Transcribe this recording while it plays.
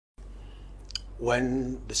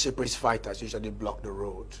when the separatist fighters usually block the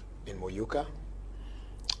road in Moyuka.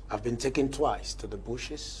 I've been taken twice to the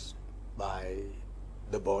bushes by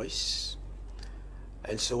the boys.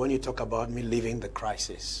 And so when you talk about me leaving the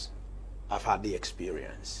crisis, I've had the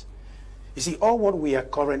experience. You see, all what we are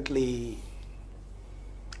currently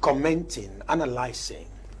commenting, analyzing,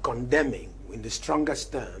 condemning in the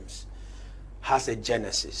strongest terms has a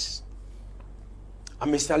genesis.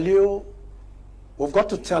 And Mr. Leo, we've got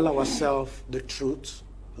to tell ourselves the truth,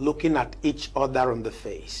 looking at each other on the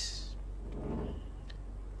face.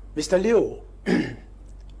 Mr. Leo,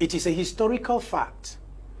 it is a historical fact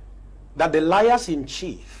that the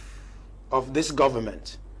liars-in-chief of this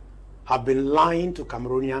government have been lying to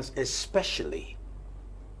Cameroonians, especially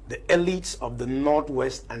the elites of the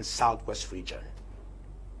Northwest and Southwest region.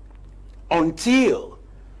 Until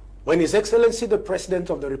when His Excellency the President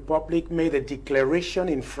of the Republic made a declaration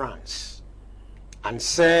in France and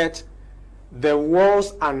said there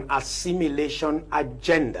was an assimilation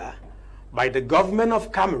agenda by the government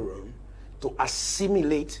of Cameroon to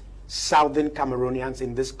assimilate Southern Cameroonians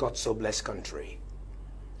in this God-so-blessed country.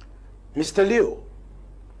 Mr. Leo,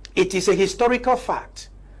 it is a historical fact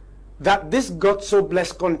that this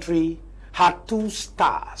God-so-blessed country had 2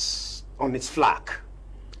 stars on its flag.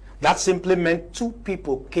 That simply meant 2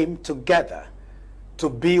 people came together to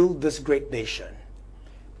build this great nation.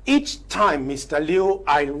 Each time, Mr. Leo,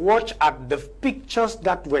 I watch at the pictures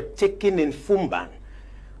that were taken in Fumban,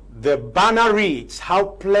 the banner reads, "How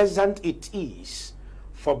pleasant it is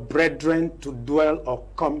for brethren to dwell or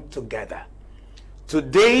come together."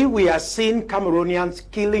 Today we are seeing Cameroonians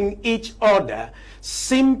killing each other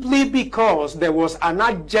simply because there was an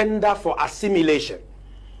agenda for assimilation.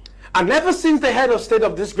 And ever since the head of state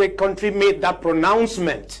of this great country made that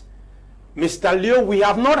pronouncement, Mr. Leo, we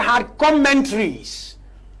have not had commentaries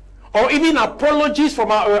or even apologies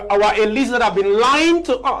from our elites that have been lying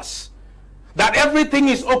to us that everything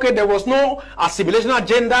is okay, there was no assimilation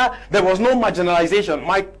agenda, there was no marginalization.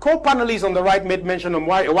 My co-panelist on the right made mention a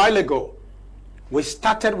while ago. We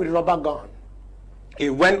started with rubber gun. It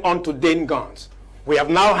went on to Dane guns. We have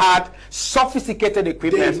now had sophisticated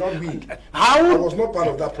equipment. I was not part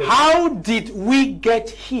of that process. How did we get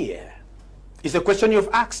here? Is a question you've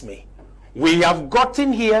asked me. We have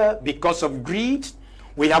gotten here because of greed.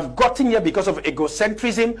 We have gotten here because of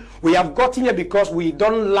egocentrism. We have gotten here because we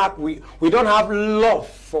don't have love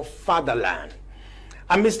for fatherland.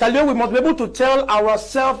 And Mr. Leo, we must be able to tell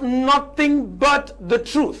ourselves nothing but the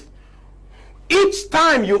truth. Each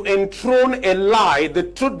time you enthrone a lie, the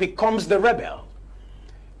truth becomes the rebel.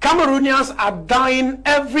 Cameroonians are dying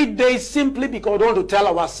every day simply because we want to tell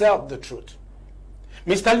ourselves the truth.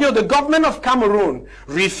 Mr. Leo, the government of Cameroon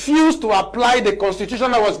refused to apply the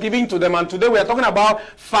constitution that was given to them, and today we are talking about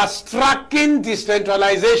fast-tracking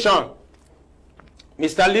decentralization.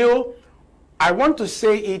 Mr. Leo, I want to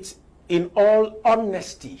say it in all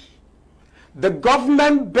honesty. The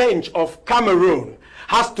government bench of Cameroon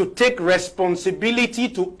has to take responsibility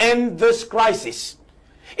to end this crisis.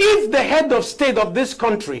 If the head of state of this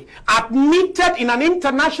country admitted in an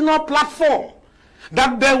international platform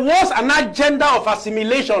that there was an agenda of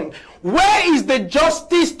assimilation, where is the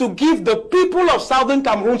justice to give the people of Southern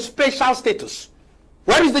Cameroon special status?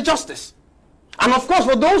 Where is the justice? And of course,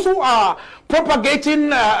 for those who are propagating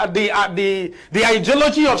the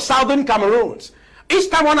ideology of Southern Cameroons, each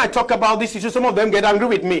time when I talk about this issue, some of them get angry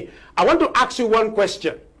with me. I want to ask you one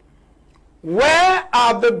question. Where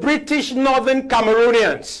are the British Northern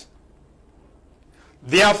Cameroonians?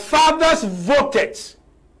 Their fathers voted,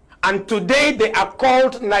 and today they are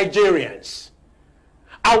called Nigerians.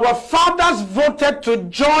 Our fathers voted to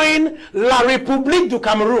join La République du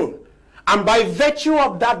Cameroon, and by virtue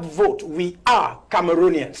of that vote, we are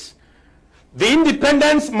Cameroonians. The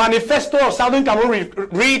Independence Manifesto of Southern Cameroon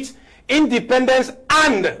reads, independence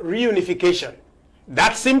and reunification.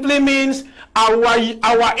 That simply means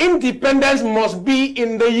our independence must be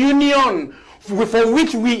in the union for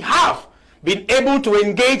which we have been able to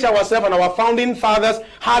engage ourselves, and our founding fathers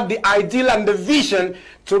had the ideal and the vision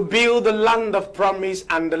to build the land of promise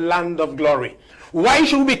and the land of glory. Why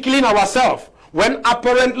should we be killing ourselves when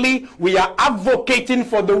apparently we are advocating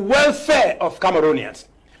for the welfare of Cameroonians?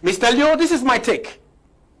 Mr. Leo, this is my take.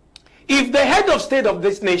 If the head of state of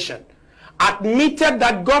this nation admitted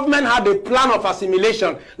that government had a plan of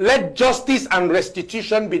assimilation, let justice and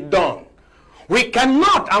restitution be done. We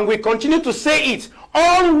cannot, and we continue to say it,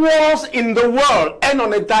 all wars in the world end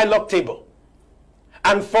on a dialogue table.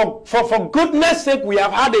 And for goodness sake, we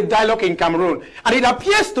have had a dialogue in Cameroon. And it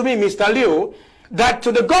appears to me, Mr. Leo, that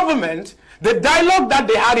to the government, the dialogue that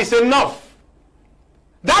they had is enough.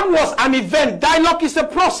 That was an event. Dialogue is a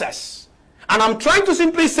process. And I'm trying to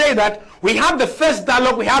simply say that we had the first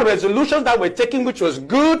dialogue, we had resolutions that were taken, which was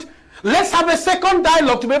good. Let's have a second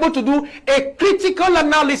dialogue to be able to do a critical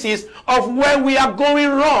analysis of where we are going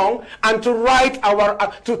wrong and to right our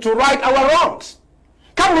wrongs.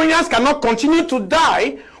 Cameroonians cannot continue to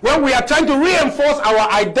die when we are trying to reinforce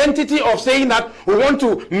our identity of saying that we want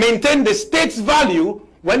to maintain the state's value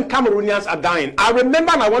when Cameroonians are dying. I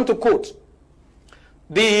remember, and I want to quote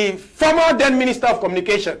the former then Minister of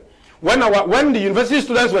Communication, when the university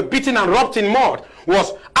students were beaten and robbed in mud,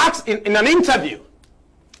 was asked in an interview,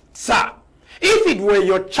 "Sir, if it were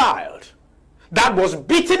your child that was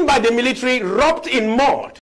beaten by the military, robbed in mud,